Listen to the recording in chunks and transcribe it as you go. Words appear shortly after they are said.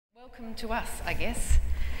Welcome to us, I guess.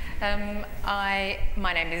 My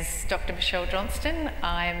name is Dr. Michelle Johnston.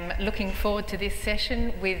 I'm looking forward to this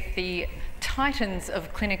session with the titans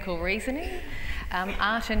of clinical reasoning,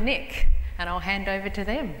 Art and Nick, and I'll hand over to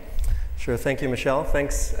them. Sure, thank you, Michelle.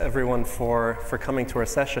 Thanks, everyone, for coming to our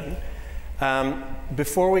session.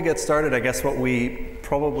 Before we get started, I guess what we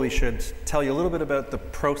probably should tell you a little bit about the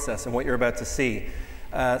process and what you're about to see.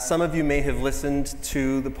 Some of you may have listened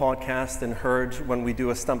to the podcast and heard when we do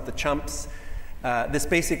a Stump the Chumps. This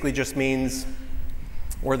basically just means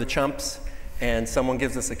we're the chumps and someone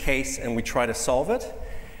gives us a case and we try to solve it.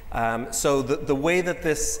 So the way that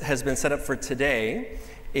this has been set up for today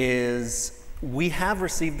is we have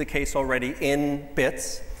received the case already in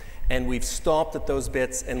bits, and we've stopped at those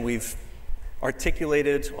bits and we've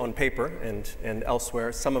articulated on paper and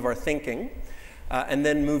elsewhere some of our thinking. And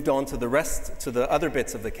then moved on to the other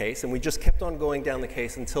bits of the case, and we just kept on going down the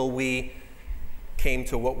case until we came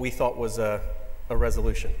to what we thought was a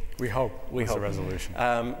resolution. We hope it's a resolution.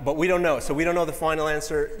 But we don't know. So we don't know the final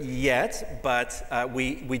answer yet, but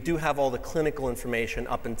we do have all the clinical information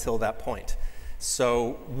up until that point.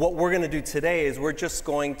 So what we're going to do today is we're just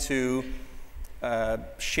going to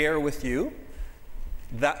share with you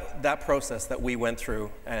that process that we went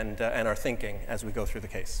through and our thinking as we go through the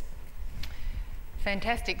case.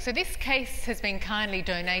 Fantastic. So this case has been kindly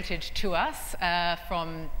donated to us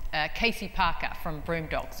from Casey Parker from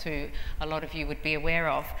Broomdogs, who a lot of you would be aware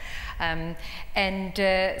of.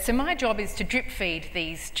 So my job is to drip feed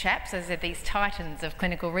these chaps, as these titans of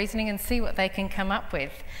clinical reasoning, and see what they can come up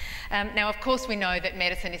with. Now, of course, we know that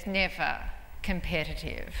medicine is never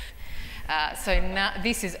competitive.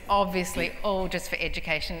 This is obviously all just for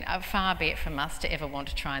education. Far be it from us to ever want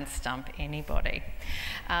to try and stump anybody.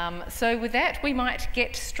 So with that, we might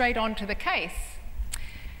get straight on to the case.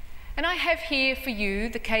 And I have here for you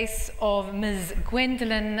the case of Ms.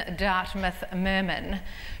 Gwendolyn Dartmouth Merman,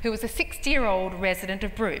 who was a 60-year-old resident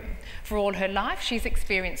of Broome. For all her life, she's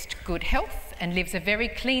experienced good health and lives a very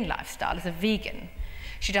clean lifestyle as a vegan.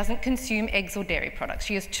 She doesn't consume eggs or dairy products.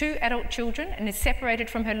 She has 2 adult children and is separated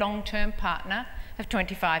from her long-term partner of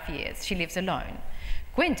 25 years. She lives alone.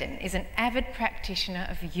 Gwendolyn is an avid practitioner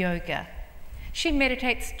of yoga. She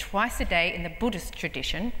meditates twice a day in the Buddhist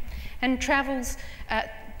tradition and travels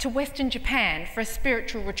to Western Japan for a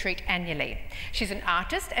spiritual retreat annually. She's an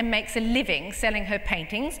artist and makes a living selling her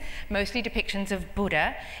paintings, mostly depictions of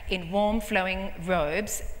Buddha in warm flowing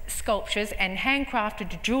robes, sculptures and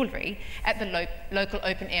handcrafted jewellery at the local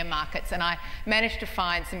open-air markets. And I managed to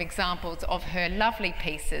find some examples of her lovely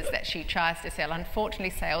pieces that she tries to sell. Unfortunately,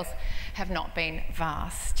 sales have not been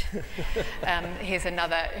vast. Here's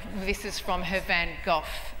another. This is from her Van Gogh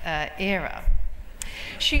era.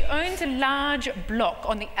 She owns a large block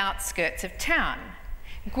on the outskirts of town.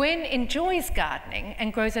 Gwen enjoys gardening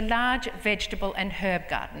and grows a large vegetable and herb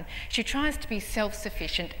garden. She tries to be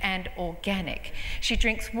self-sufficient and organic. She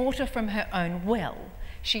drinks water from her own well.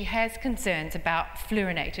 She has concerns about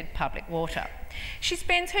fluorinated public water. She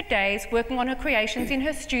spends her days working on her creations in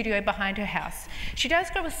her studio behind her house. She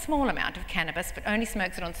does grow a small amount of cannabis, but only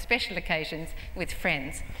smokes it on special occasions with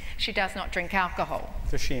friends. She does not drink alcohol.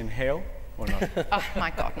 Does she inhale or not? Oh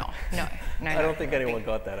my God, no. I don't think anyone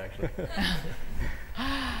got that, actually.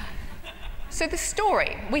 So the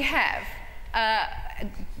story we have,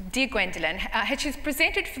 dear Gwendolyn, she's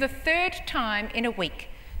presented for the 3rd time in a week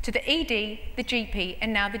to the ED, the GP,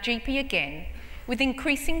 and now the GP again, with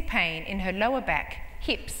increasing pain in her lower back,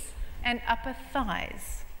 hips, and upper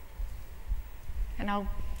thighs. And I'll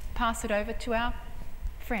pass it over to our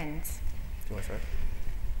friends. Do you want to start?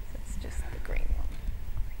 That's just the green one.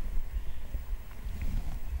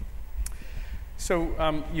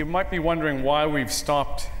 So you might be wondering why we've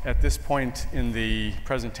stopped at this point in the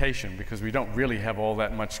presentation, because we don't really have all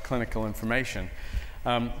that much clinical information.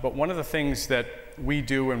 But one of the things that we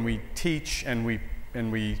do and we teach and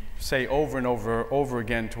we say over and over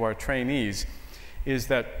again to our trainees is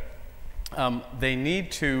that they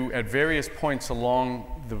need to, at various points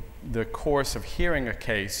along the course of hearing a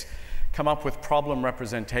case, come up with problem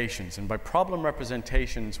representations. And by problem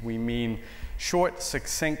representations, we mean short,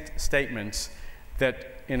 succinct statements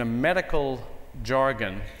that in a medical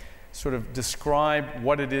jargon sort of describe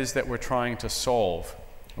what it is that we're trying to solve,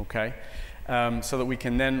 okay? So that we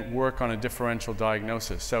can then work on a differential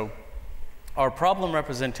diagnosis. So our problem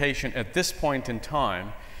representation at this point in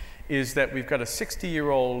time is that we've got a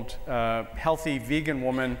 60-year-old healthy vegan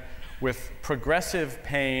woman with progressive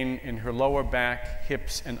pain in her lower back,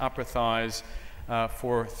 hips, and upper thighs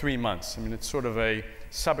for 3 months. I mean, it's sort of a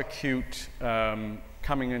subacute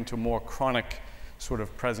coming into more chronic sort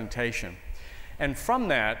of presentation. And from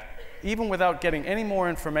that, even without getting any more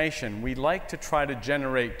information, we like to try to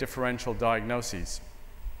generate differential diagnoses.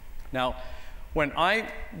 Now, when I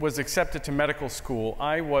was accepted to medical school,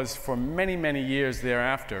 I was for many, many years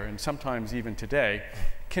thereafter, and sometimes even today,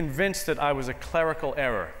 convinced that I was a clerical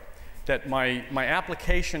error, that my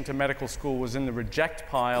application to medical school was in the reject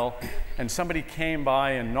pile, and somebody came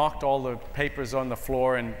by and knocked all the papers on the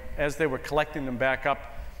floor, and as they were collecting them back up,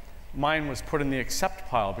 mine was put in the accept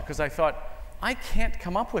pile, because I thought, I can't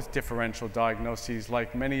come up with differential diagnoses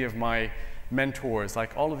like many of my mentors,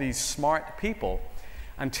 like all of these smart people,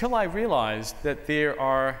 until I realized that there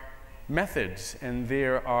are methods and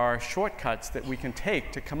there are shortcuts that we can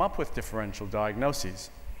take to come up with differential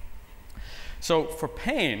diagnoses. So for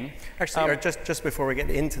pain... Actually, just before we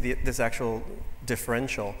get into this actual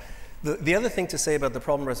differential, the other thing to say about the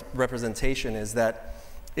problem representation is that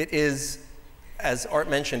it is, as Art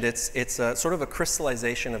mentioned, it's a sort of a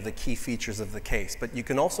crystallization of the key features of the case. But you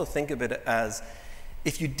can also think of it as,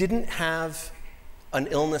 if you didn't have an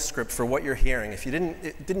illness script for what you're hearing, if it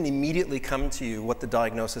didn't immediately come to you what the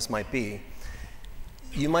diagnosis might be,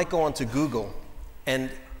 you might go onto Google, and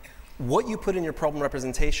what you put in your problem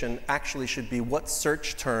representation actually should be what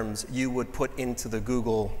search terms you would put into the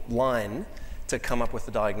Google line to come up with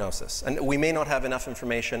the diagnosis. And we may not have enough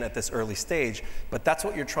information at this early stage, but that's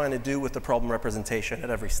what you're trying to do with the problem representation at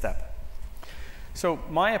every step. So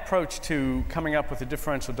my approach to coming up with a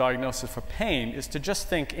differential diagnosis for pain is to just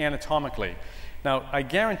think anatomically. Now, I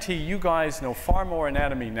guarantee you guys know far more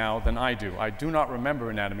anatomy now than I do. I do not remember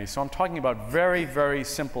anatomy, so I'm talking about very, very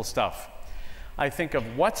simple stuff. I think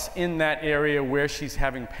of what's in that area where she's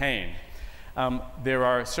having pain. There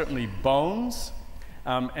are certainly bones,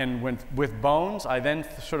 and with bones, I then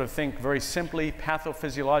sort of think very simply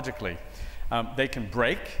pathophysiologically. They can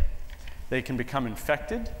break, they can become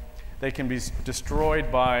infected, they can be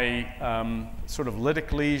destroyed by sort of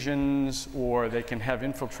lytic lesions, or they can have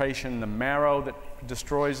infiltration in the marrow that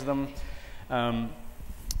destroys them.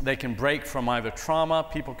 They can break from either trauma.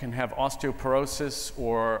 People can have osteoporosis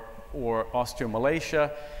or osteomalacia.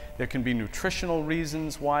 There can be nutritional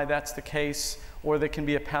reasons why that's the case, or there can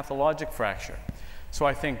be a pathologic fracture. So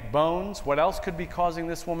I think bones. What else could be causing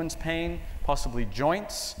this woman's pain? Possibly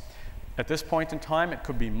joints. At this point in time, it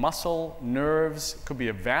could be muscle, nerves, it could be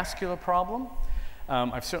a vascular problem.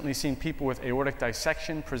 I've certainly seen people with aortic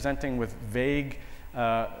dissection presenting with vague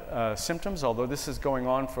symptoms, although this is going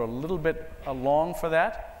on for a little bit long for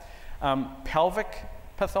that. Pelvic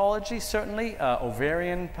pathology, certainly,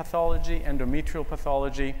 ovarian pathology, endometrial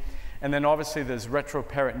pathology, and then obviously there's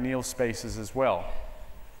retroperitoneal spaces as well.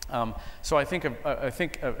 So I think in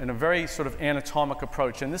a very sort of anatomic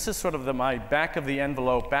approach, and this is sort of my back of the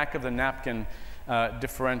envelope, back of the napkin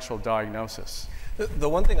differential diagnosis. The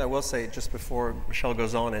one thing I will say just before Michelle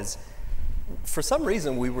goes on is, for some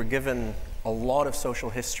reason we were given a lot of social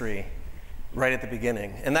history right at the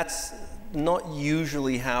beginning, and that's not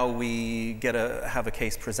usually how we have a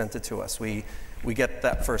case presented to us. We get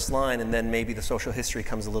that first line, and then maybe the social history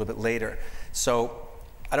comes a little bit later. So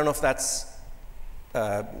I don't know if that's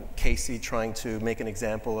Casey trying to make an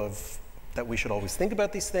example of that we should always think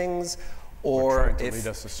about these things, or trying to lead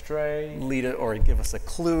us astray, or give us a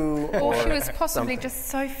clue, or she was possibly something. Just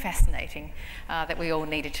so fascinating that we all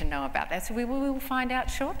needed to know about that. So we will find out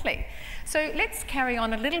shortly. So let's carry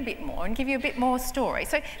on a little bit more and give you a bit more story.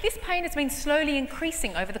 So this pain has been slowly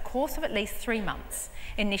increasing over the course of at least 3 months.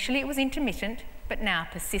 Initially it was intermittent, but now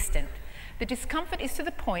persistent. The discomfort is to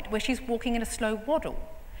the point where she's walking in a slow waddle.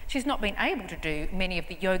 She's not been able to do many of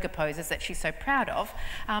the yoga poses that she's so proud of,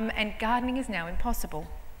 and gardening is now impossible.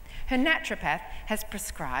 Her naturopath has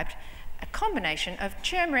prescribed a combination of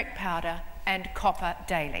turmeric powder and copper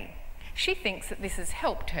daily. She thinks that this has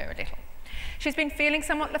helped her a little. She's been feeling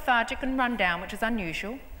somewhat lethargic and run down, which is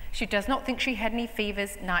unusual. She does not think she had any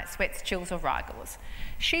fevers, night sweats, chills or rigors.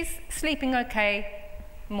 She's sleeping okay,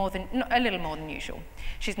 a little more than usual.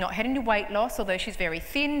 She's not had any weight loss, although she's very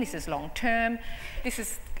thin. This is long term.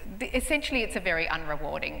 Essentially, it's a very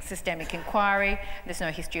unrewarding systemic inquiry. There's no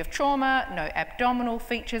history of trauma, no abdominal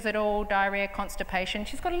features at all, diarrhea, constipation.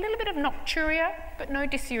 She's got a little bit of nocturia, but no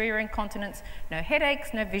dysuria, incontinence, no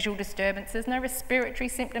headaches, no visual disturbances, no respiratory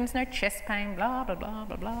symptoms, no chest pain, blah, blah, blah,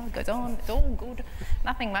 blah, blah. It goes on, it's all good,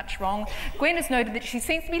 nothing much wrong. Gwen has noted that she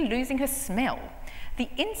seems to be losing her smell. The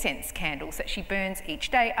incense candles that she burns each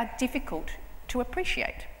day are difficult to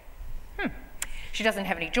appreciate. She doesn't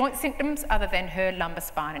have any joint symptoms other than her lumbar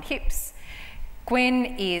spine and hips. Gwen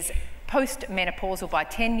is post-menopausal by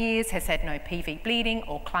 10 years, has had no PV bleeding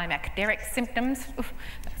or climacteric symptoms. Oof,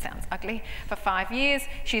 that sounds ugly. For 5 years.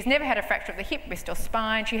 She's never had a fracture of the hip, wrist or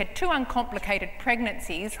spine. She had 2 uncomplicated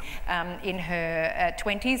pregnancies in her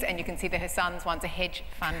 20s, and you can see that her sons, one's a hedge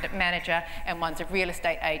fund manager and one's a real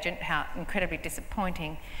estate agent. How incredibly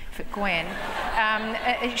disappointing for Gwen.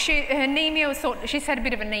 Her anemia was thought, she's had a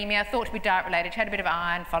bit of anemia, thought to be diet related. She had a bit of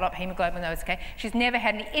iron, follow-up hemoglobin, that was okay. She's never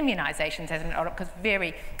had any immunisations as an adult because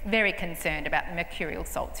very, very concerned about the mercurial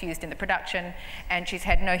salts used in the production, and she's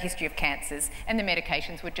had no history of cancers, and the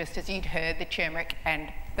medications were just as you'd heard, the turmeric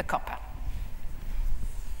and the copper.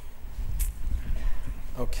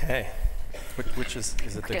 Okay. Which is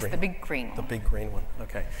it the Just green? the big green one. The big green one,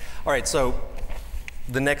 okay. All right, so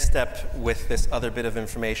the next step with this other bit of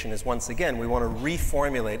information is, once again, we want to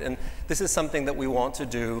reformulate, and this is something that we want to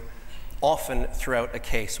do often throughout a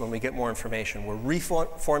case when we get more information. We're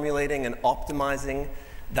reformulating and optimizing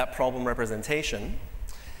that problem representation.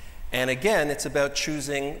 And again, it's about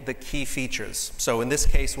choosing the key features. So in this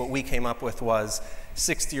case, what we came up with was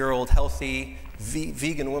 60-year-old healthy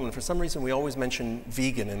vegan woman. For some reason, we always mention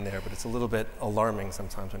vegan in there, but it's a little bit alarming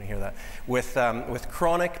sometimes when you hear that. With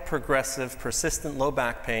chronic, progressive, persistent low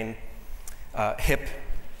back pain, hip,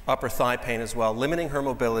 upper thigh pain as well, limiting her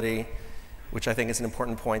mobility, which I think is an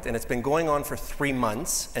important point. And it's been going on for 3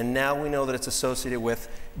 months, and now we know that it's associated with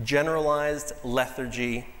generalized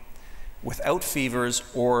lethargy without fevers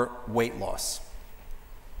or weight loss.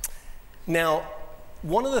 Now,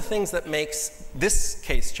 one of the things that makes this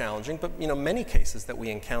case challenging, but many cases that we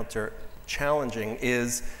encounter challenging,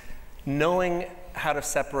 is knowing how to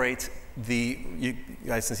separate you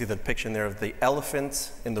guys can see the depiction there of the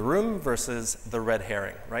elephant in the room versus the red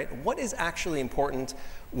herring, right? What is actually important?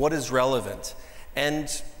 What is relevant? And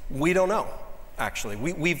we don't know, actually.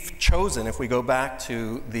 We've chosen, if we go back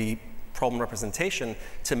to the problem representation,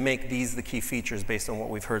 to make these the key features based on what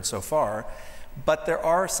we've heard so far. But there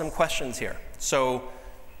are some questions here. So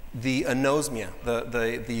the anosmia,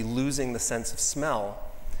 the losing the sense of smell,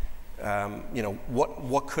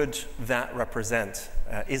 what could that represent?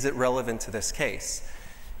 Is it relevant to this case?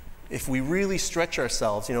 If we really stretch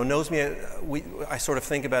ourselves, anosmia, I sort of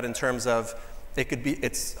think about in terms of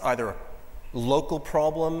it's either a local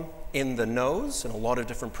problem in the nose, and a lot of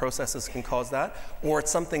different processes can cause that, or it's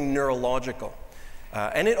something neurological.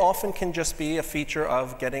 And it often can just be a feature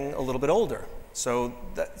of getting a little bit older. So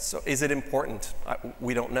is it important?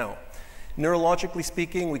 We don't know. Neurologically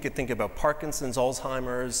speaking, we could think about Parkinson's,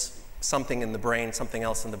 Alzheimer's, something in the brain, something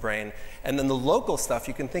else in the brain. And then the local stuff,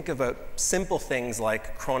 you can think about simple things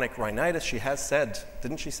like chronic rhinitis. She has said,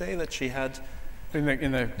 didn't she say that she had? In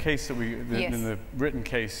the case that Yes. in the written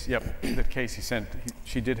case, yep, the case he sent,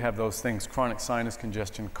 she did have those things: chronic sinus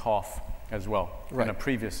congestion, cough as well, right, and a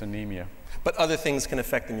previous anemia. But other things can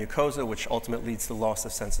affect the mucosa, which ultimately leads to loss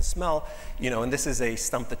of sense of smell. And this is a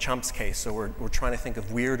Stump the Chumps case, so we're trying to think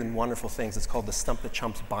of weird and wonderful things. It's called the Stump the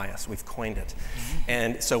Chumps bias. We've coined it.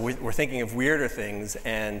 And so we're thinking of weirder things,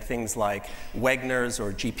 and things like Wegener's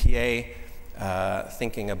or GPA,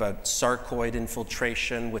 thinking about sarcoid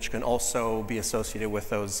infiltration, which can also be associated with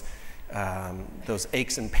those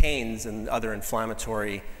aches and pains and other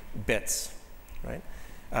inflammatory bits, right?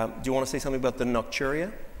 Do you want to say something about the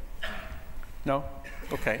nocturia? No?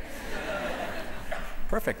 Okay.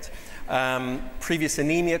 Perfect. Previous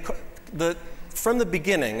anemia. From the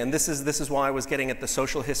beginning, and this is why I was getting at the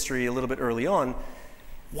social history a little bit early on,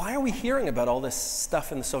 why are we hearing about all this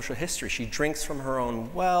stuff in the social history? She drinks from her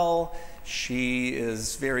own well. She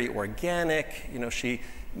is very organic.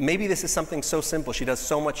 Maybe this is something so simple. She does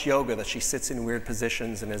so much yoga that she sits in weird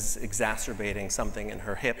positions and is exacerbating something in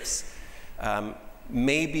her hips.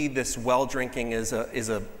 Maybe this well drinking is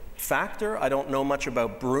a factor. I don't know much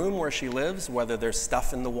about Broome, where she lives, whether there's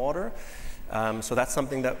stuff in the water. So that's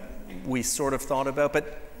something that we sort of thought about,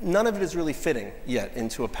 but none of it is really fitting yet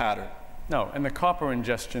into a pattern. No, and the copper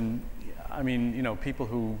ingestion, I mean, people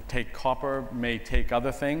who take copper may take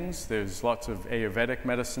other things. There's lots of Ayurvedic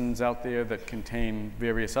medicines out there that contain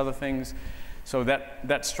various other things. So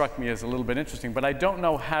that struck me as a little bit interesting, but I don't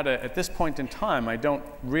know how to, at this point in time, I don't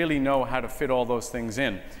really know how to fit all those things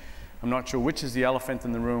in. I'm not sure which is the elephant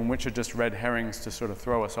in the room, which are just red herrings to sort of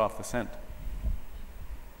throw us off the scent.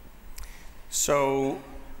 So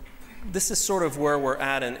this is sort of where we're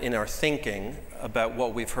at in our thinking about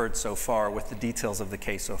what we've heard so far with the details of the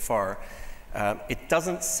case so far. It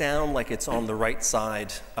doesn't sound like it's on the right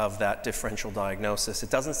side of that differential diagnosis. It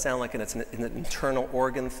doesn't sound like it's an internal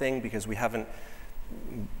organ thing, because we haven't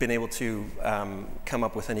been able to come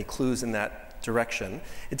up with any clues in that direction.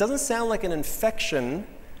 It doesn't sound like an infection.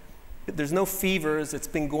 there's no fevers. It's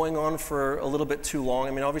been going on for a little bit too long.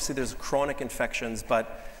 I mean, obviously there's chronic infections,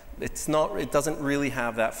 but it doesn't really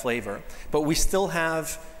have that flavor. But we still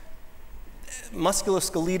have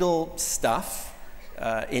musculoskeletal stuff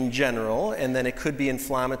in general, and then it could be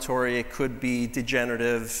inflammatory, it could be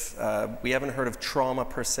degenerative. We haven't heard of trauma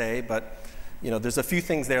per se, but there's a few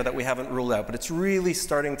things there that we haven't ruled out. But it's really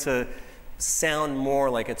starting to sound more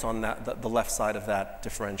like it's on the left side of that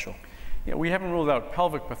differential. Yeah, we haven't ruled out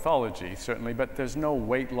pelvic pathology, certainly, but there's no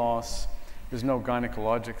weight loss, there's no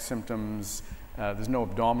gynecologic symptoms, there's no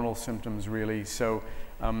abdominal symptoms really. So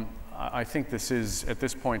I think this is, at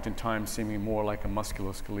this point in time, seeming more like a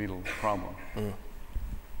musculoskeletal problem. Mm.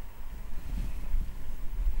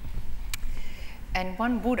 And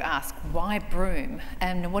one would ask, why Broome?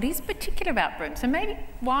 And what is particular about Broome? So maybe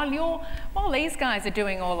while these guys are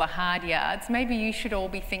doing all the hard yards, maybe you should all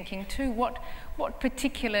be thinking too, what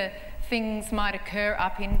particular things might occur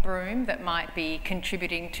up in Broome that might be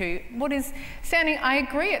contributing to what is sounding, I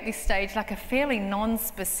agree at this stage, like a fairly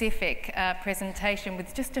non-specific presentation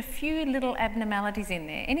with just a few little abnormalities in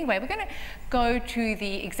there. Anyway, we're going to go to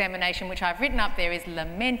the examination, which I've written up there is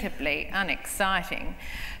lamentably unexciting.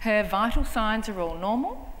 Her vital signs are all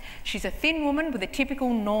normal. She's a thin woman with a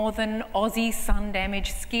typical northern Aussie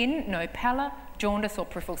sun-damaged skin, no pallor, jaundice or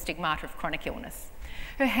peripheral stigmata of chronic illness.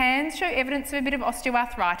 Her hands show evidence of a bit of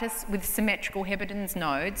osteoarthritis with symmetrical Heberden's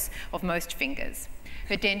nodes of most fingers.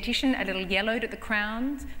 Her dentition a little yellowed at the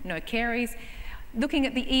crowns, no caries. Looking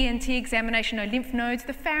at the ENT examination, no lymph nodes.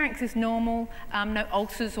 The pharynx is normal, no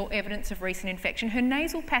ulcers or evidence of recent infection. Her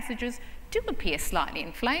nasal passages do appear slightly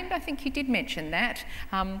inflamed. I think you did mention that.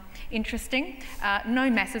 Interesting.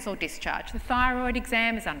 No masses or discharge. The thyroid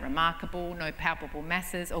exam is unremarkable, no palpable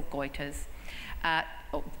masses or goiters.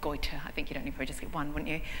 Goiter, I think you'd only probably just get one, wouldn't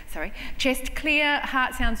you? Sorry. Chest clear,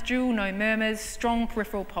 heart sounds dual, no murmurs, strong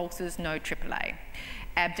peripheral pulses, no AAA.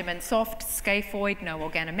 Abdomen soft, scaphoid, no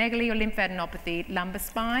organomegaly or lymphadenopathy. Lumbar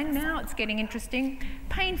spine, now it's getting interesting.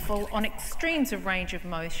 Painful on extremes of range of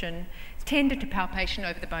motion, tender to palpation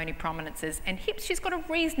over the bony prominences. And hips, she's got a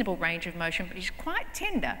reasonable range of motion, but she's quite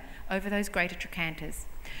tender over those greater trochanters.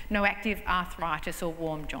 No active arthritis or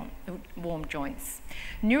warm joints.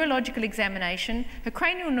 Neurological examination, her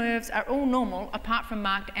cranial nerves are all normal apart from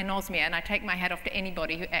marked anosmia, and I take my hat off to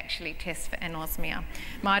anybody who actually tests for anosmia.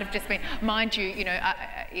 Might have just been, mind you,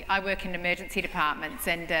 I work in emergency departments,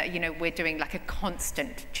 and we're doing like a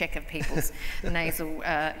constant check of people's nasal,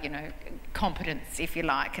 competence, if you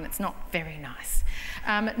like, and it's not very nice.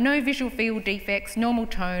 No visual field defects, normal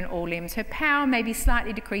tone or limbs. Her power may be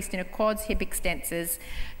slightly decreased in her quads, hip extensors,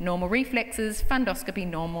 normal reflexes, fundoscopy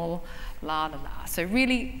normal, la la la. So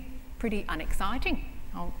really pretty unexciting.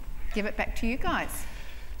 I'll give it back to you guys.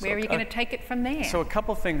 Where are you going to take it from there? So a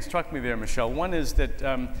couple of things struck me there, Michelle. One is that,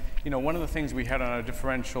 one of the things we had on our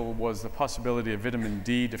differential was the possibility of vitamin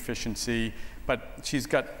D deficiency, but she's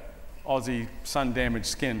got Aussie sun-damaged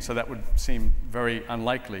skin, so that would seem very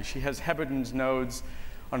unlikely. She has Heberden's nodes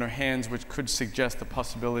on her hands, which could suggest the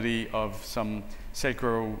possibility of some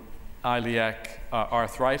sacroiliac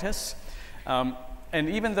arthritis. And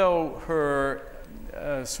even though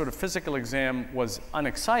her sort of physical exam was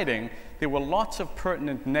unexciting, there were lots of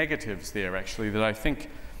pertinent negatives there, actually, that I think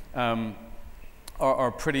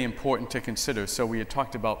are pretty important to consider. So we had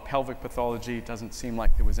talked about pelvic pathology. It doesn't seem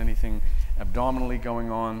like there was anything abdominally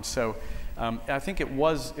going on. So I think it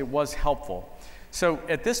was helpful. So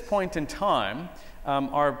at this point in time,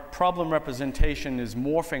 our problem representation is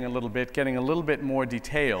morphing a little bit, getting a little bit more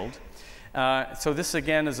detailed. So this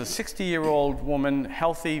again is a 60-year-old woman,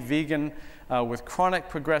 healthy, vegan, with chronic,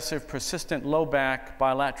 progressive, persistent low back,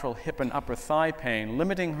 bilateral hip and upper thigh pain,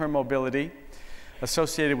 limiting her mobility,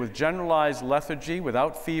 associated with generalized lethargy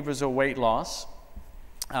without fevers or weight loss,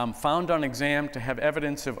 found on exam to have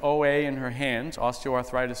evidence of OA in her hands,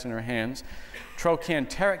 osteoarthritis in her hands,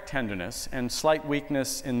 trochanteric tenderness, and slight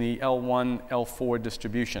weakness in the L1, L4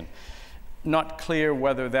 distribution. Not clear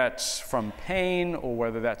whether that's from pain or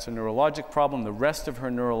whether that's a neurologic problem. The rest of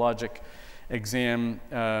her neurologic exam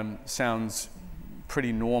sounds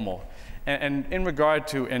pretty normal. And in regard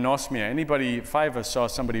to anosmia, anybody, if I ever saw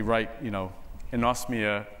somebody write,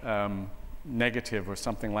 anosmia negative or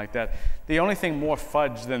something like that, the only thing more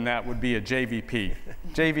fudge than that would be a JVP.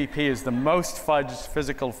 JVP is the most fudged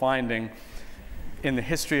physical finding in the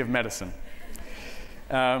history of medicine.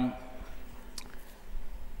 But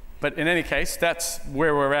in any case, that's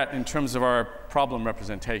where we're at in terms of our problem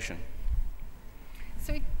representation.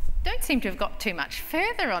 So we don't seem to have got too much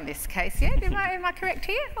further on this case yet. Am I correct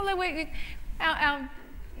here? Although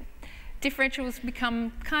differentials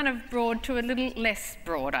become kind of broad to a little less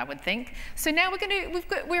broad, I would think. So now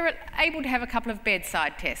we're able to have a couple of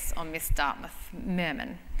bedside tests on Miss Dartmouth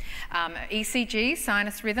Merman. ECG,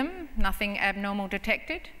 sinus rhythm, nothing abnormal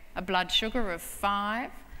detected, a blood sugar of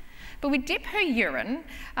 5. But we dip her urine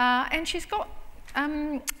and she's got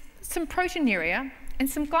some proteinuria and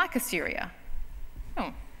some glycosuria.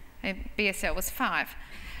 Oh, her BSL was 5.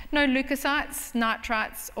 No leukocytes,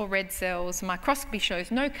 nitrites or red cells. Microscopy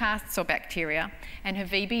shows no casts or bacteria, and her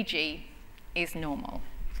VBG is normal.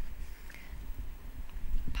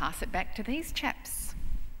 Pass it back to these chaps.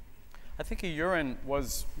 I think a urine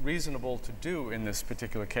was reasonable to do in this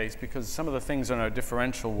particular case because some of the things on our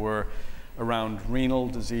differential were around renal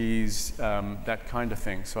disease, that kind of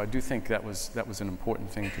thing. So I do think that was an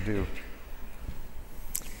important thing to do.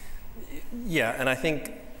 Yeah, and I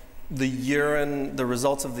think the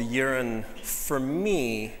results of the urine, for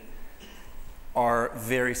me, are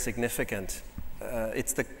very significant.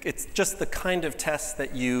 It's just the kind of test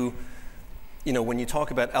that you know, when you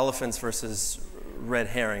talk about elephants versus red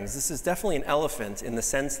herrings, this is definitely an elephant in the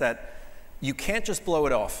sense that you can't just blow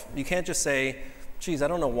it off. You can't just say, geez, I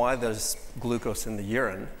don't know why there's glucose in the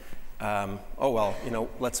urine. Oh, well, you know,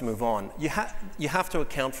 let's move on. You have to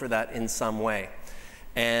account for that in some way.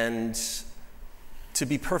 And to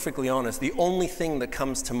be perfectly honest, the only thing that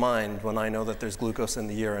comes to mind when I know that there's glucose in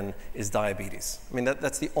the urine is diabetes. I mean,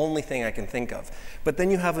 that's the only thing I can think of. But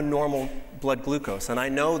then you have a normal blood glucose, and I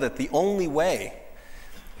know that the only way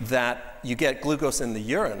that you get glucose in the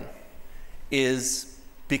urine is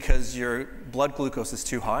because your blood glucose is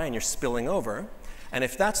too high and you're spilling over. And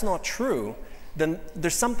if that's not true, then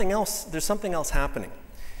there's something else happening.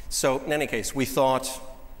 So in any case, we thought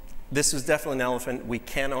this was definitely an elephant. We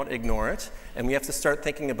cannot ignore it. And we have to start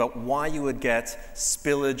thinking about why you would get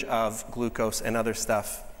spillage of glucose and other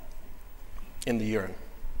stuff in the urine.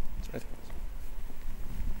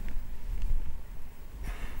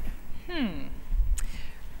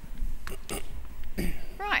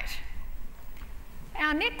 Right.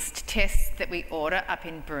 Our next test that we order up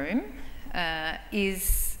in Broome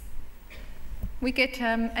is we get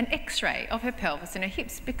an X-ray of her pelvis and her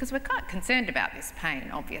hips because we're quite concerned about this pain,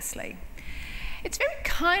 obviously. It's very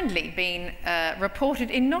kindly been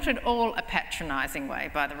reported in not at all a patronising way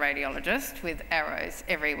by the radiologist with arrows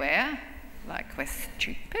everywhere, like we're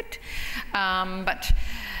stupid.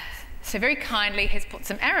 So very kindly has put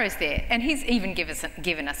some arrows there, and he's even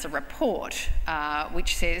given us a report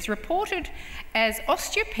which says, reported as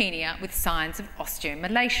osteopenia with signs of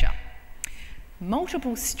osteomalacia.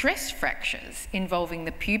 Multiple stress fractures involving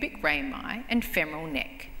the pubic rami and femoral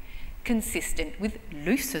neck, consistent with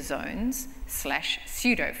looser zones /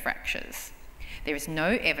 pseudo fractures. There is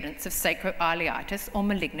no evidence of sacroiliitis or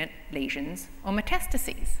malignant lesions or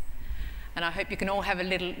metastases. And I hope you can all have a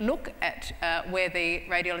little look at where the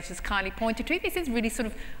radiologist kindly pointed to. This is really sort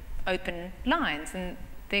of open lines, and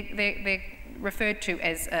they're referred to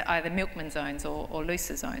as either milkman zones or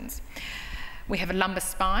looser zones. We have a lumbar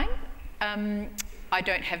spine. I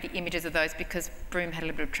don't have the images of those because Broome had a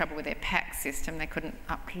little bit of trouble with their PACS system. They couldn't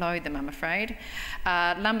upload them, I'm afraid.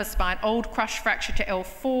 Lumbar spine, old crush fracture to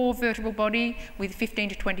L4 vertebral body with 15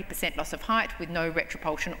 to 20% loss of height with no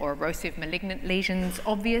retropulsion or erosive malignant lesions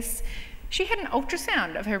obvious. She had an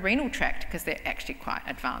ultrasound of her renal tract because they're actually quite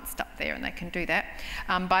advanced up there and they can do that.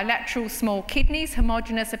 Bilateral small kidneys,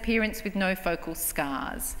 homogeneous appearance with no focal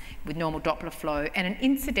scars, with normal Doppler flow, and an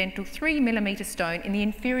incidental 3mm stone in the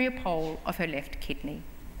inferior pole of her left kidney.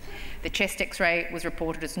 The chest X-ray was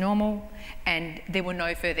reported as normal, and there were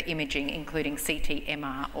no further imaging, including CT,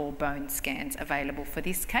 MR, or bone scans available for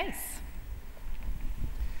this case.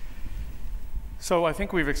 So I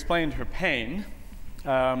think we've explained her pain.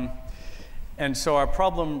 And so our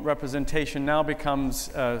problem representation now becomes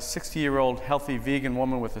a 60-year-old healthy vegan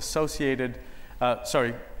woman with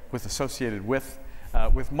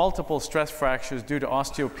with multiple stress fractures due to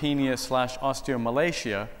osteopenia /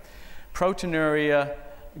 osteomalacia, proteinuria,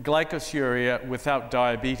 glycosuria without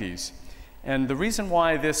diabetes. And the reason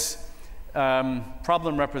why this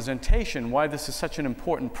problem representation, why this is such an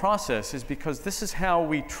important process, is because this is how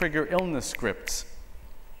we trigger illness scripts.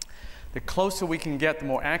 The closer we can get, the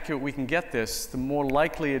more accurate we can get this, the more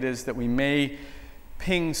likely it is that we may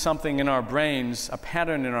ping something in our brains, a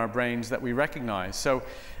pattern in our brains that we recognize. So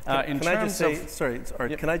can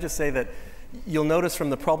I just say that you'll notice from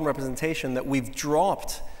the problem representation that we've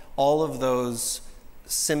dropped all of those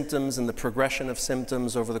symptoms and the progression of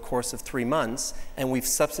symptoms over the course of 3 months, and we've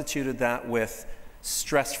substituted that with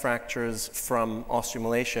stress fractures from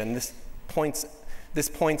osteomalacia. And this points this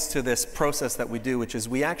points to this process that we do, which is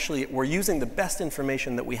we're using the best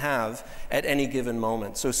information that we have at any given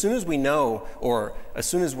moment. So as soon as we know, or as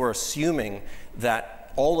soon as we're assuming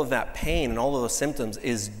that all of that pain and all of those symptoms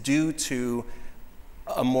is due to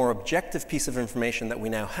a more objective piece of information that we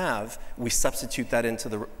now have, we substitute that into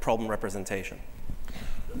the problem representation.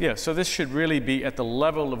 Yeah, so this should really be at the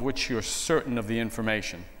level of which you're certain of the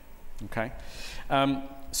information, okay?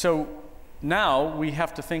 So now we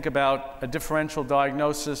have to think about a differential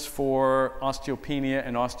diagnosis for osteopenia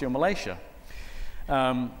and osteomalacia.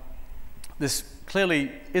 This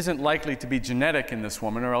clearly isn't likely to be genetic in this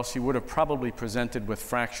woman, or else she would have probably presented with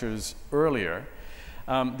fractures earlier.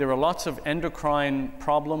 There are lots of endocrine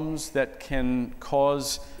problems that can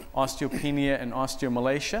cause osteopenia and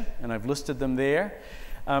osteomalacia, and I've listed them there.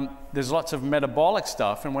 There's lots of metabolic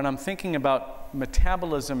stuff, and when I'm thinking about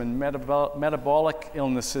metabolism and metabolic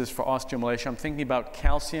illnesses for osteomalacia, I'm thinking about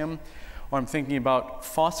calcium, or I'm thinking about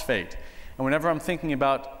phosphate. And whenever I'm thinking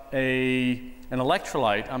about an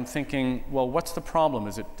electrolyte, I'm thinking, well, what's the problem?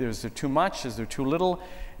 Is there too much? Is there too little?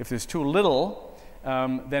 If there's too little,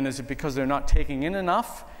 then is it because they're not taking in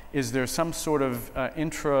enough? Is there some sort of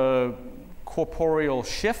intracorporeal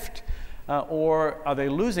shift, or are they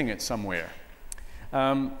losing it somewhere?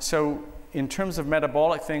 So in terms of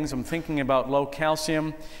metabolic things, I'm thinking about low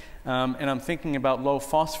calcium, and I'm thinking about low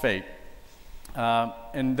phosphate.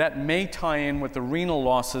 And that may tie in with the renal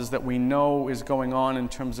losses that we know is going on in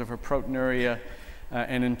terms of her proteinuria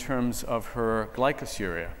and in terms of her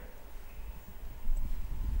glycosuria.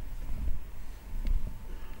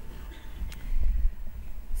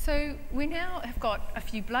 So we now have got a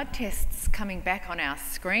few blood tests coming back on our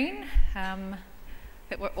screen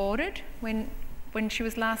that were ordered when she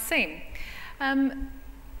was last seen.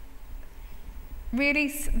 Really,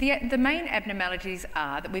 the main abnormalities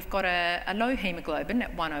are that we've got a low hemoglobin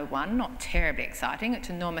at 101, not terribly exciting. It's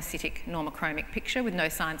a normocytic, normochromic picture with no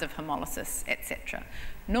signs of hemolysis, etc.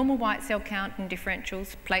 Normal white cell count and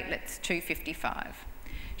differentials, platelets 255.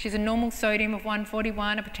 She's a normal sodium of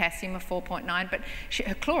 141, a potassium of 4.9, but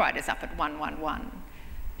her chloride is up at 111.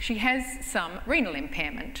 She has some renal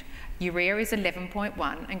impairment. Urea is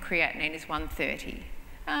 11.1 and creatinine is 130.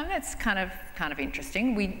 That's kind of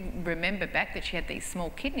interesting. We remember back that she had these small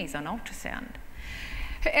kidneys on ultrasound.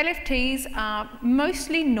 Her LFTs are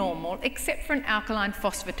mostly normal, except for an alkaline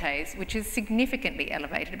phosphatase, which is significantly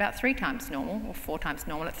elevated, about 3 times normal, or 4 times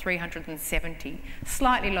normal at 370,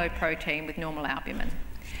 slightly low protein with normal albumin.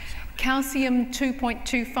 Calcium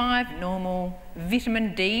 2.25, normal.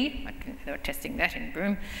 Vitamin D, they were testing that in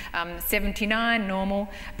Broome, 79, normal.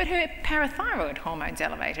 But her parathyroid hormone's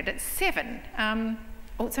elevated at 7.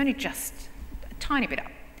 Oh, it's only just a tiny bit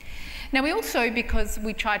up. Now we also, because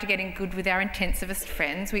we tried to get in good with our intensivist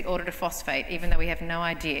friends, we ordered a phosphate, even though we have no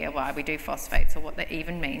idea why we do phosphates or what that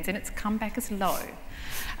even means, and it's come back as low.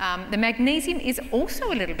 The magnesium is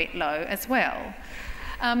also a little bit low as well.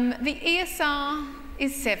 The ESR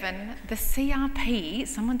is 7. The CRP,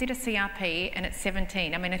 someone did a CRP and it's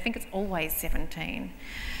 17. I mean, I think it's always 17.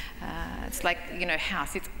 It's like, you know,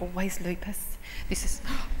 house, it's always lupus. This is,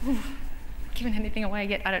 given anything away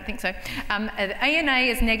yet? I don't think so. The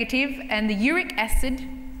ANA is negative and the uric acid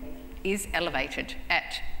is elevated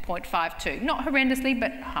at 0.52. Not horrendously,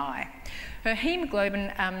 but high. Her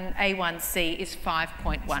hemoglobin A1C is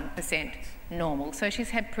 5.1%. Normal. So she's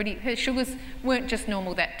had her sugars weren't just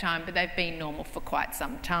normal that time, but they've been normal for quite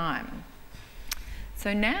some time.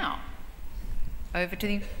 So now, over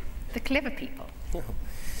to the clever people.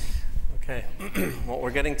 Okay, well,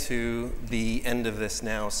 we're getting to the end of this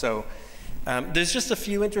now. So there's just a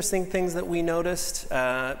few interesting things that we noticed.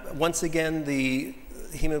 Once again, the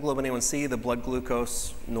hemoglobin A1C, the blood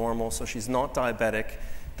glucose, normal, so she's not diabetic.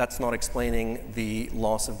 That's not explaining the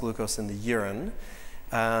loss of glucose in the urine.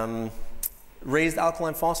 Raised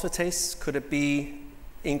alkaline phosphatase, could it be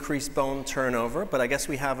increased bone turnover? But I guess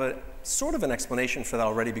we have a sort of an explanation for that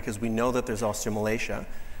already because we know that there's osteomalacia,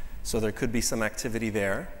 so there could be some activity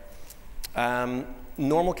there.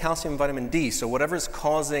 Normal calcium and vitamin D, so whatever's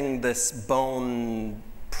causing this bone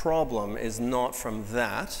problem is not from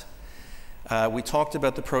that. We talked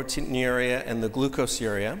about the proteinuria and the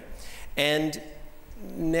glucosuria, and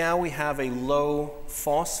now we have a low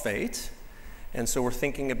phosphate. And so we're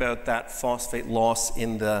thinking about that phosphate loss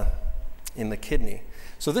in the kidney.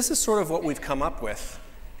 So this is sort of what we've come up with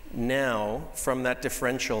now from that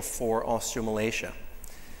differential for osteomalacia.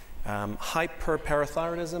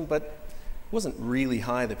 Hyperparathyroidism, but wasn't really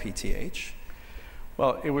high, the PTH.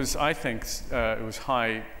 Well, it was, I think, it was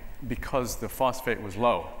high because the phosphate was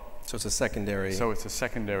low. So it's a secondary. So it's a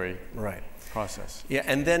secondary right. process. Yeah,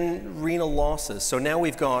 and then renal losses. So now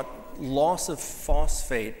we've got loss of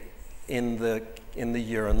phosphate in the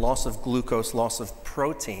urine, loss of glucose, loss of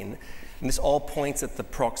protein, and this all points at the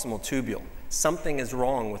proximal tubule. Something is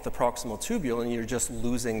wrong with the proximal tubule, and you're just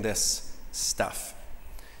losing this stuff.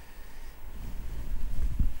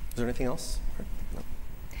 Is there anything else? No.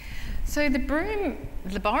 So the Broome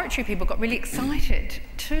laboratory people got really excited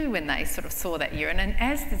too when they sort of saw that urine, and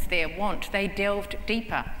as is their wont, they delved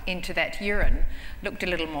deeper into that urine, looked a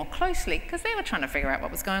little more closely, because they were trying to figure out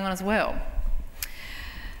what was going on as well.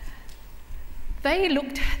 They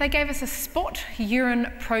gave us a spot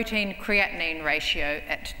urine protein creatinine ratio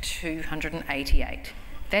at 288.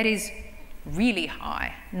 That is really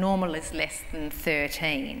high. Normal is less than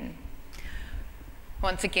 13.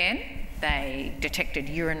 Once again, they detected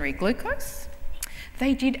urinary glucose.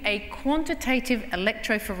 They did a quantitative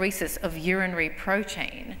electrophoresis of urinary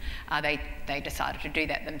protein. They decided to do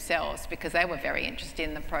that themselves because they were very interested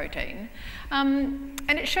in the protein. And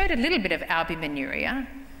it showed a little bit of albuminuria,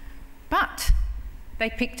 but they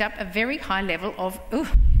picked up a very high level of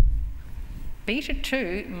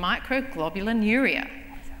beta-2 microglobulinuria,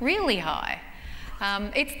 really high.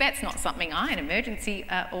 That's not something I, in emergency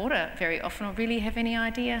order, very often or really have any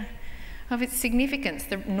idea of its significance.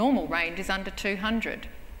 The normal range is under 200.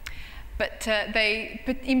 But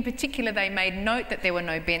in particular, they made note that there were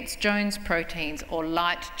no Bence-Jones proteins or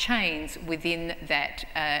light chains within that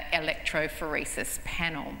electrophoresis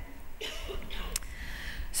panel.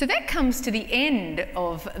 So that comes to the end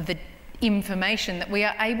of the information that we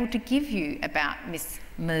are able to give you about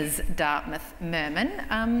Ms.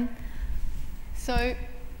 Dartmouth-Merman. So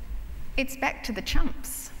it's back to the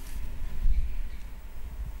chumps.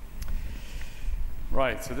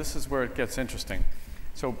 Right, so this is where it gets interesting.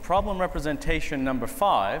 So problem representation number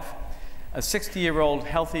 5, a 60-year-old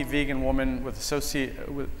healthy vegan woman with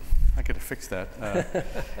I could have fixed that,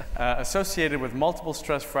 associated with multiple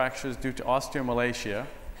stress fractures due to osteomalacia,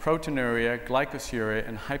 proteinuria, glycosuria,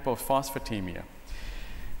 and hypophosphatemia.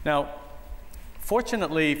 Now,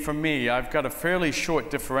 fortunately for me, I've got a fairly short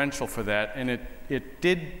differential for that, and it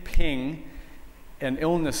did ping an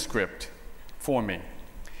illness script for me.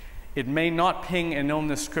 It may not ping an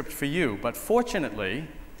illness script for you, but fortunately,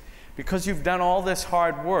 because you've done all this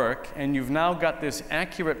hard work and you've now got this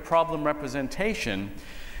accurate problem representation,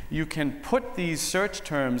 you can put these search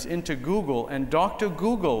terms into Google, and Dr.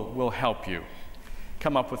 Google will help you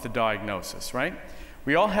come up with the diagnosis, right?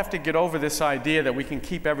 We all have to get over this idea that we can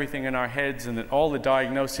keep everything in our heads and that all the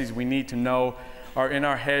diagnoses we need to know are in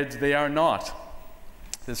our heads. They are not.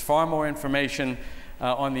 There's far more information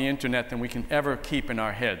on the internet than we can ever keep in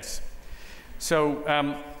our heads.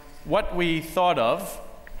 So what we thought of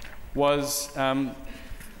was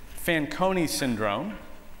Fanconi syndrome.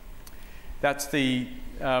 That's the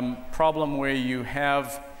problem where you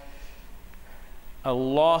have a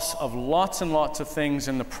loss of lots and lots of things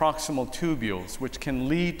in the proximal tubules, which can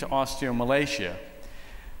lead to osteomalacia.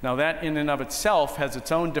 Now that in and of itself has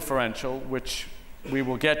its own differential, which we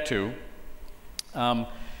will get to.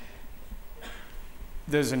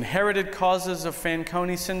 There's inherited causes of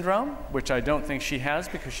Fanconi syndrome, which I don't think she has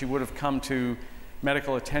because she would have come to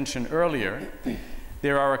medical attention earlier.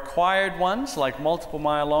 There are acquired ones like multiple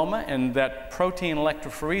myeloma, and that protein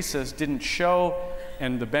electrophoresis didn't show,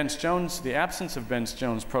 and the absence of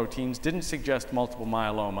Bence-Jones proteins didn't suggest multiple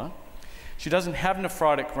myeloma. She doesn't have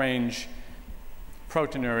nephrotic range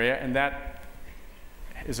proteinuria, and that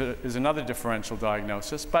is another differential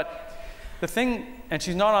diagnosis. But the thing, and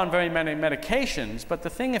she's not on very many medications, but the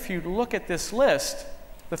thing, if you look at this list,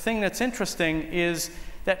 the thing that's interesting is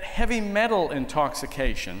that heavy metal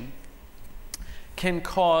intoxication can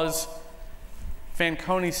cause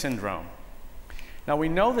Fanconi syndrome. Now we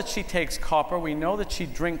know that she takes copper, we know that she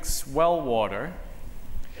drinks well water,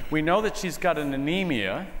 we know that she's got an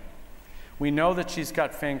anemia, we know that she's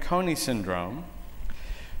got Fanconi syndrome.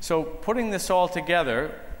 So putting this all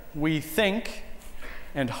together, we think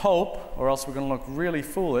and hope, or else we're going to look really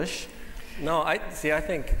foolish. No, I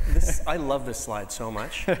think this, I love this slide so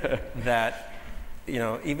much that, you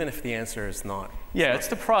know, even if the answer is not. Yeah, it's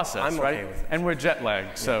the process, I'm right? okay with it. And we're jet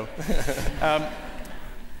lagged, so.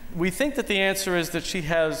 We think that the answer is that she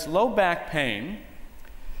has low back pain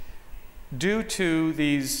due to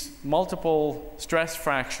these multiple stress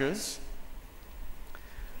fractures,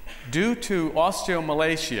 due to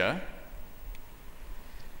osteomalacia,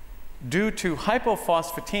 due to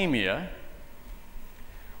hypophosphatemia,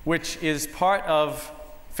 which is part of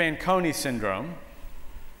Fanconi syndrome.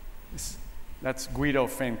 That's Guido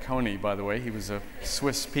Fanconi, by the way. He was a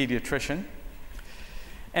Swiss pediatrician.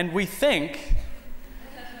 And we think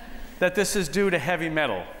that this is due to heavy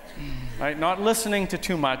metal, right? Not listening to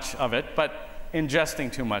too much of it, but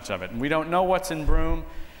ingesting too much of it. And we don't know what's in Broom,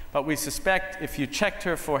 but we suspect if you checked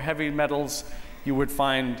her for heavy metals, you would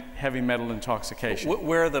find heavy metal intoxication.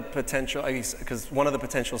 Where are the potential, because one of the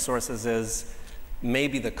potential sources is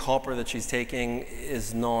maybe the copper that she's taking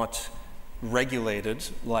is not regulated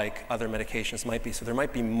like other medications might be. So there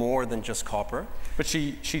might be more than just copper. But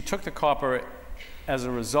she took the copper as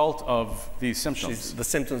a result of these symptoms. The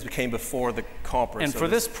symptoms came before the copper. And so for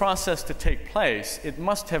this process to take place, it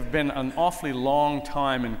must have been an awfully long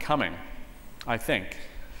time in coming, I think.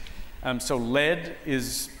 So lead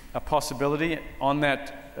is a possibility. On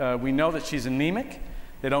that, we know that she's anemic.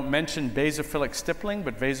 They don't mention basophilic stippling,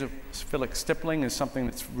 but basophilic stippling is something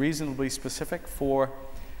that's reasonably specific for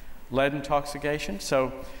lead intoxication.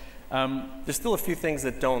 So there's still a few things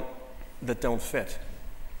that don't fit.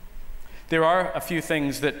 There are a few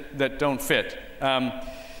things that don't fit.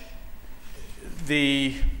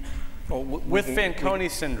 With Fanconi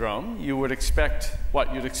syndrome, you would expect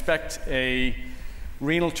what? You'd expect a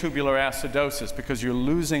renal tubular acidosis because you're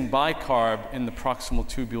losing bicarb in the proximal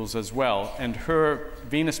tubules as well, and her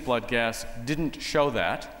venous blood gas didn't show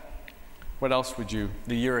that. What else would you?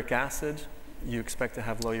 The uric acid. You expect to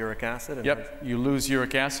have low uric acid? And yep, you lose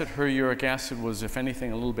uric acid. Her uric acid was, if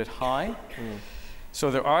anything, a little bit high. So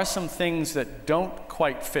there are some things that don't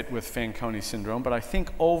quite fit with Fanconi syndrome, but I think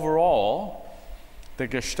overall, the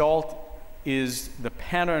gestalt is, the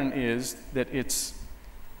pattern is that it's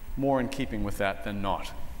more in keeping with that than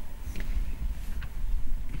not.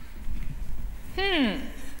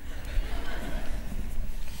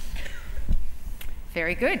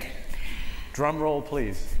 Very good. Drum roll,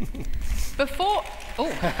 please. Before,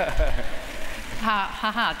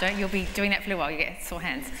 you'll be doing that for a little while, you get sore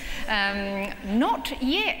hands. Not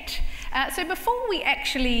yet. So before we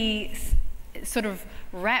actually sort of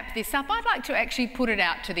wrap this up, I'd like to actually put it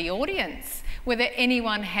out to the audience, whether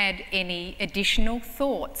anyone had any additional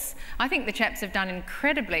thoughts. I think the chaps have done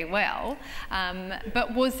incredibly well,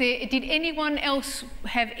 but did anyone else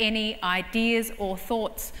have any ideas or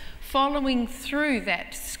thoughts following through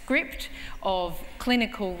that script of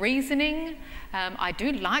clinical reasoning? I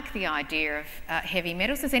do like the idea of heavy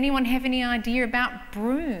metals. Does anyone have any idea about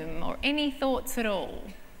Broom or any thoughts at all?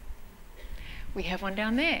 We have one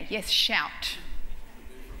down there. Yes, shout.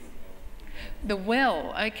 The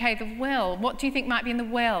well. Okay, the well. What do you think might be in the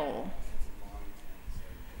well?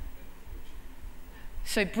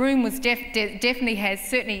 So Broom was definitely has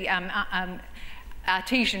certainly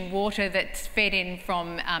artesian water that's fed in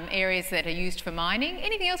from areas that are used for mining.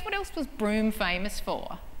 Anything else? What else was Broom famous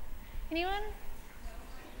for? Anyone?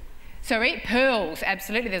 Sorry, pearls,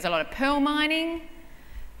 absolutely. There's a lot of pearl mining,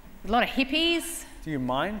 a lot of hippies. Do you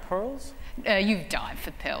mine pearls? You've dived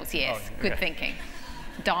for pearls, yes. Oh, okay. Good thinking.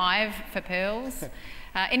 Dive for pearls.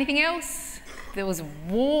 Anything else? There was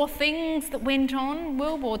war things that went on.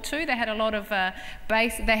 World War II, they had a lot of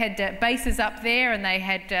bases up there, and they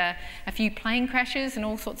had a few plane crashes and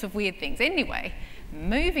all sorts of weird things. Anyway,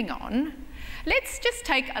 moving on. Let's just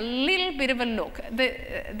take a little bit of a look.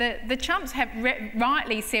 The Chumps have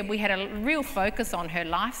rightly said we had a real focus on her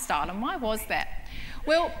lifestyle, and why was that?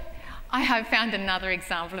 Well, I have found another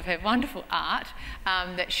example of her wonderful art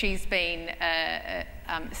that she's been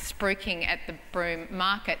spruiking at the Broome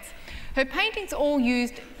markets. Her paintings all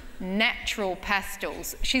used natural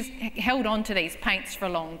pastels. She's held on to these paints for a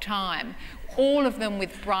long time, all of them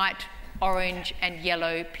with bright orange and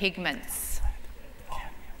yellow pigments.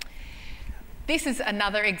 This is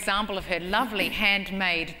another example of her lovely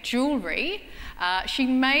handmade jewellery. She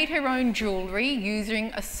made her own jewellery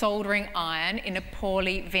using a soldering iron in a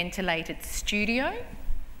poorly ventilated studio.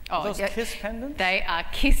 Are those kiss pendants? They are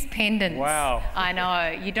kiss pendants. Wow. I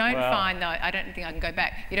know. You don't find those. I don't think I can go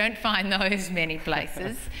back. You don't find those many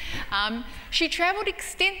places. She travelled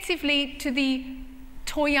extensively to the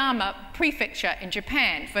Toyama prefecture in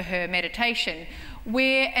Japan for her meditation,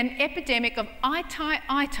 where an epidemic of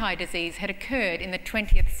itai disease had occurred in the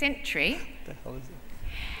 20th century. What the hell is it?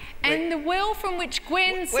 And the well from which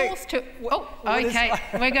Gwen sourced to... okay,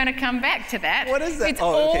 we're going to come back to that. What is that? It's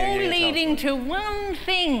all leading to one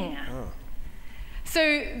thing. Oh.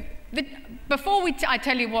 So before I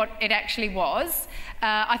tell you what it actually was,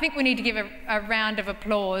 I think we need to give a round of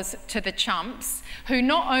applause to the Chumps, who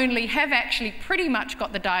not only have actually pretty much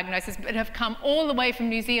got the diagnosis, but have come all the way from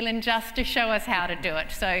New Zealand just to show us how to do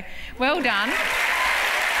it. So, well done.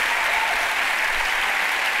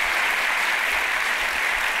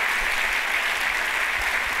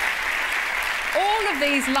 All of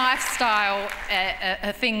these lifestyle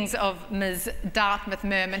things of Ms. Dartmouth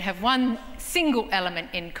Merman have one single element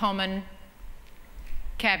in common: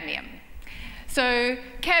 cadmium. So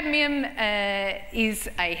cadmium is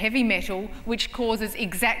a heavy metal which causes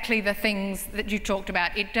exactly the things that you talked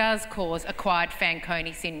about. It does cause acquired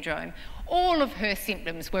Fanconi syndrome. All of her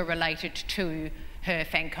symptoms were related to her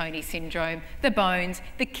Fanconi syndrome, the bones,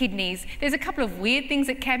 the kidneys. There's a couple of weird things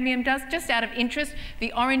that cadmium does, just out of interest.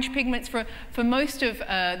 The orange pigments for most of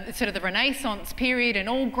sort of the Renaissance period, and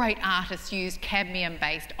all great artists used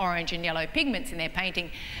cadmium-based orange and yellow pigments in their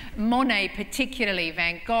painting. Monet particularly,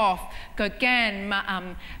 Van Gogh, Gauguin,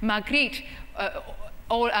 Magritte,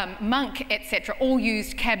 Munch, etc., all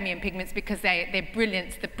used cadmium pigments because the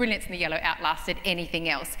brilliance in the yellow outlasted anything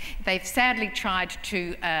else. They've sadly tried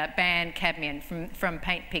to ban cadmium from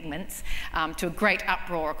paint pigments to a great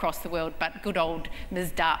uproar across the world, but good old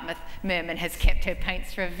Ms. Dartmouth Merman has kept her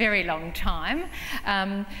paints for a very long time.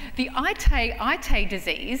 The Ite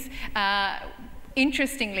disease,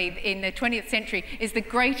 interestingly, in the 20th century, is the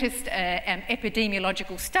greatest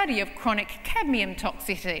epidemiological study of chronic cadmium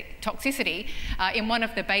toxicity in one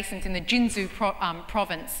of the basins in the Jinzhou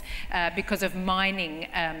province because of mining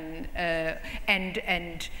and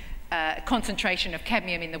concentration of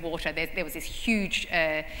cadmium in the water. There was this huge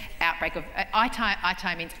outbreak of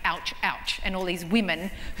Ite means ouch, ouch, and all these women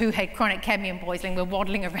who had chronic cadmium poisoning were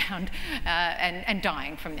waddling around and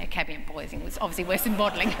dying from their cadmium poisoning. It was obviously worse than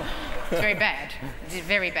waddling. It's very bad. It's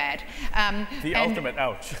very bad. The ultimate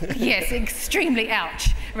ouch. Yes, extremely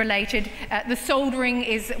ouch related. The soldering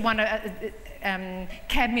is one.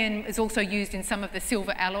 Cadmium is also used in some of the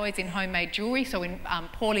silver alloys in homemade jewellery, so in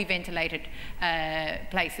poorly ventilated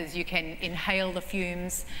places you can inhale the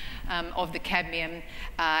fumes of the cadmium,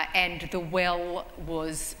 and the well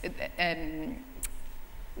was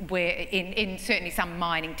where in certainly some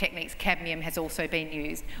mining techniques cadmium has also been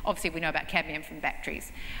used. Obviously we know about cadmium from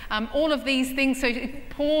batteries. All of these things, so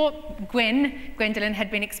poor Gwendolyn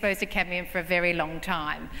had been exposed to cadmium for a very long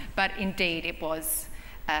time, but indeed it was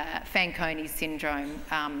Fanconi syndrome.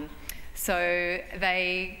 So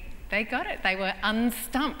they got it. They were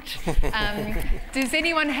unstumped. Does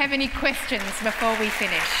anyone have any questions before we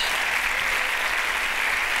finish?